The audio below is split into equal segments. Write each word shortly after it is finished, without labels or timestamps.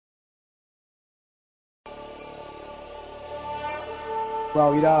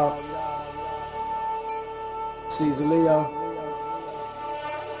FROGGYDAWG, CEAZER Leo,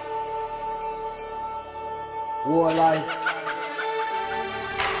 War Life,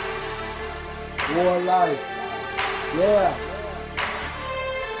 yeah,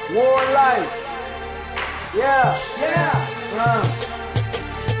 War Life, yeah.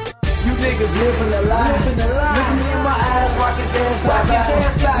 You niggas living a lie. Look me in my eyes, rockin' ass bye-bye.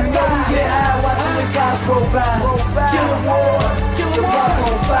 You know we get high, watching the cops roll by. Kill a war, the block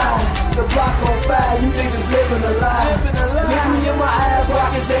on fire. The block on fire, you niggas living a lie. Look me in my eyes,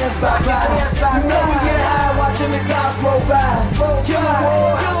 rockin' ass bye-bye. You know we get high, watching the cops roll by. Kill a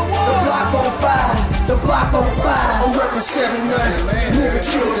war, the block on fire. The block on fire. I'm representing nothing, nigga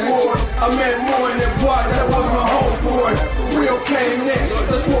kill a war. I met more in that bar, that was my homeboy. Real came next,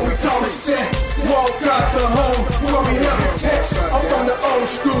 that's what we call it set. Walk out the home, where we have the text. I'm from the old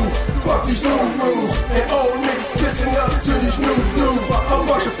school, fuck these new rules. And old niggas kissing up to these new dudes. A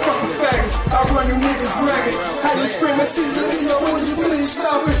bunch of fucking faggots, I run you niggas ragged. How you screaming, CEAZER Leo, will you please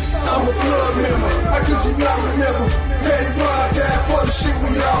stop it? I'm a blood member, how could you not remember? Petty Bob died for the shit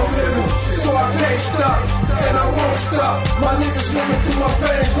we all living. So I can't stop, and I won't stop. My niggas living through my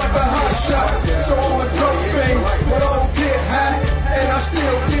veins like a hot shot. So I'm a dope thing, but I don't get high. And I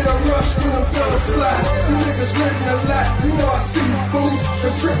still get a rush when them guns fly. You niggas living a lot, you know I see you fools.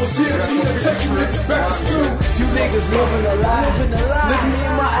 The triples here, he'll take you niggas back to school. You niggas living a lie. Look me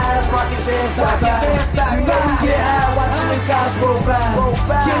in my eyes, rockin' ass bye-bye. You know we get high, watching the cops roll by.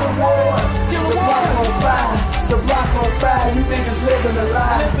 Kill a war, the block on fire. The block on fire, you niggas living a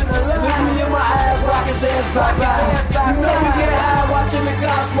lie. Look me in my eyes, rockin' ass bye-bye. You know we get high, watching the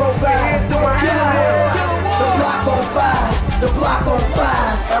cops roll by. Kill a war, the block on fire. The block on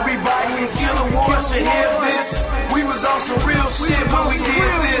fire. Everybody in Killer War should hear this. We was on some real shit when we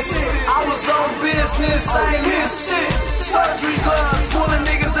did this. I was on business, I ain't miss shit. Surgery gloves, pulling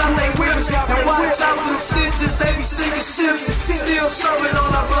niggas out they whips. And watch out for them stitches, they be sinking ships. Still serving on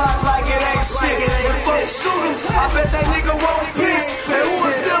the block like it ain't shit. When folks shoot them, I bet that nigga won't piss. And who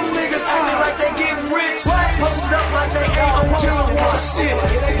is them niggas acting like they getting rich? Posted up like they ain't on Killer War shit.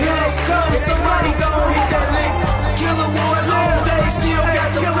 Here they come, somebody gon' hit that lick. Killer War, long days, still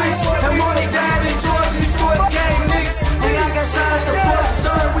got the bricks. And more they died in Georgia before it came Knicks. And I got shot at the first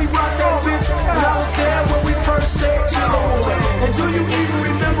son, we rocked that bitch. But I was there when we first said Killer War. And do you even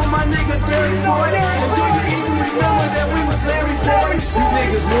remember my nigga Dirty Boy? And do you even remember that we was Larry Boys? You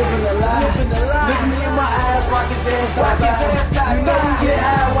niggas living a lie. Look me in my eyes, rockin' ass bye-bye. You know we get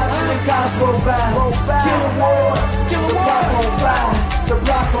high, watching the cops roll by. Kill a war, the block on fire. The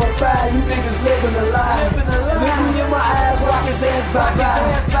block on fire, you niggas living a lie. Look me in my eyes, rockin' ass bye-bye.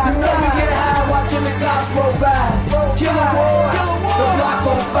 You know we get high, watching the cops roll by. Kill a war, the block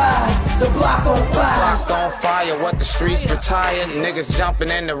on fire. The block on fire. Block on fire, what the streets retired. Niggas jumping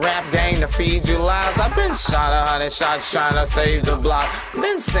in the rap game to feed you lies. I've been shot 100 shots trying to save the block.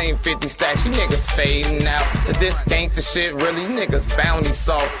 Been seen 50 stacks, you niggas fading out. If this ain't the shit, really, niggas bounty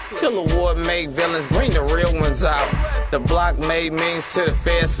soft. Killer War make villains, bring the real ones out. The block made means till the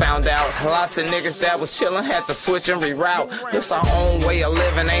feds found out. Lots of niggas that was chillin' had to switch and reroute. This our own way of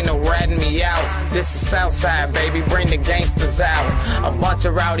living, ain't no ratting me out. This is Southside, baby, bring the gangsters out. A bunch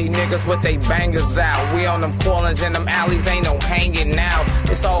of rowdy niggas with they bangers out. We on them corners in them alleys, ain't no hanging out.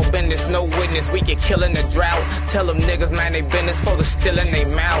 It's all business, no witness, we get killin' the drought. Tell them niggas, man, they business for the still in they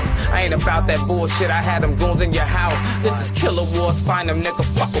mouth. I ain't about that bullshit, I had them goons in your house. This is Killer Wars, find them nigga,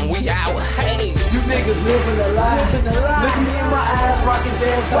 fuck them, we out. Hey, you niggas living a lie. Look me in my eyes, rockin'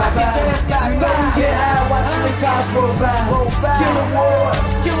 ass bye-bye. You know we get high, watching the cops roll by. Kill a war,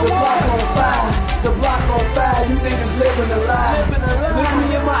 the block on fire. The block on fire, you niggas living a lie. Look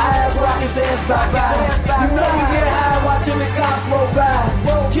me in my eyes, rockin' ass bye-bye. You know we get high, watching the cops roll by.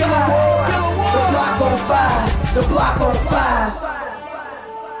 Kill a war, the block on fire. The block on fire.